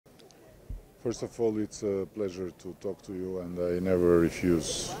First of all, it's a pleasure to talk to you, and I never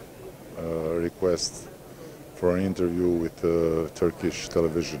refuse a request for an interview with Turkish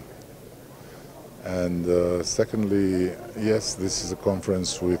television. And secondly, yes, this is a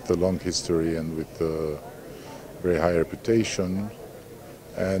conference with a long history and with a very high reputation,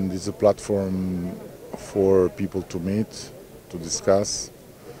 and it's a platform for people to meet, to discuss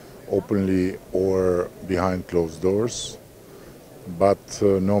openly or behind closed doors. But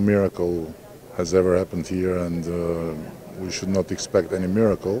no miracle has ever happened here, and we should not expect any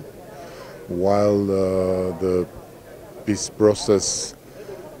miracle while the peace process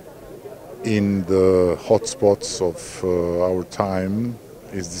in the hotspots of our time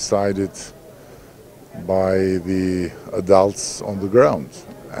is decided by the adults on the ground.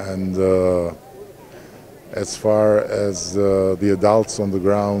 And as far as the adults on the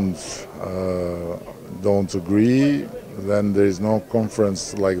ground don't agree, then there is no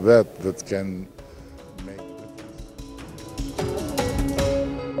conference like that can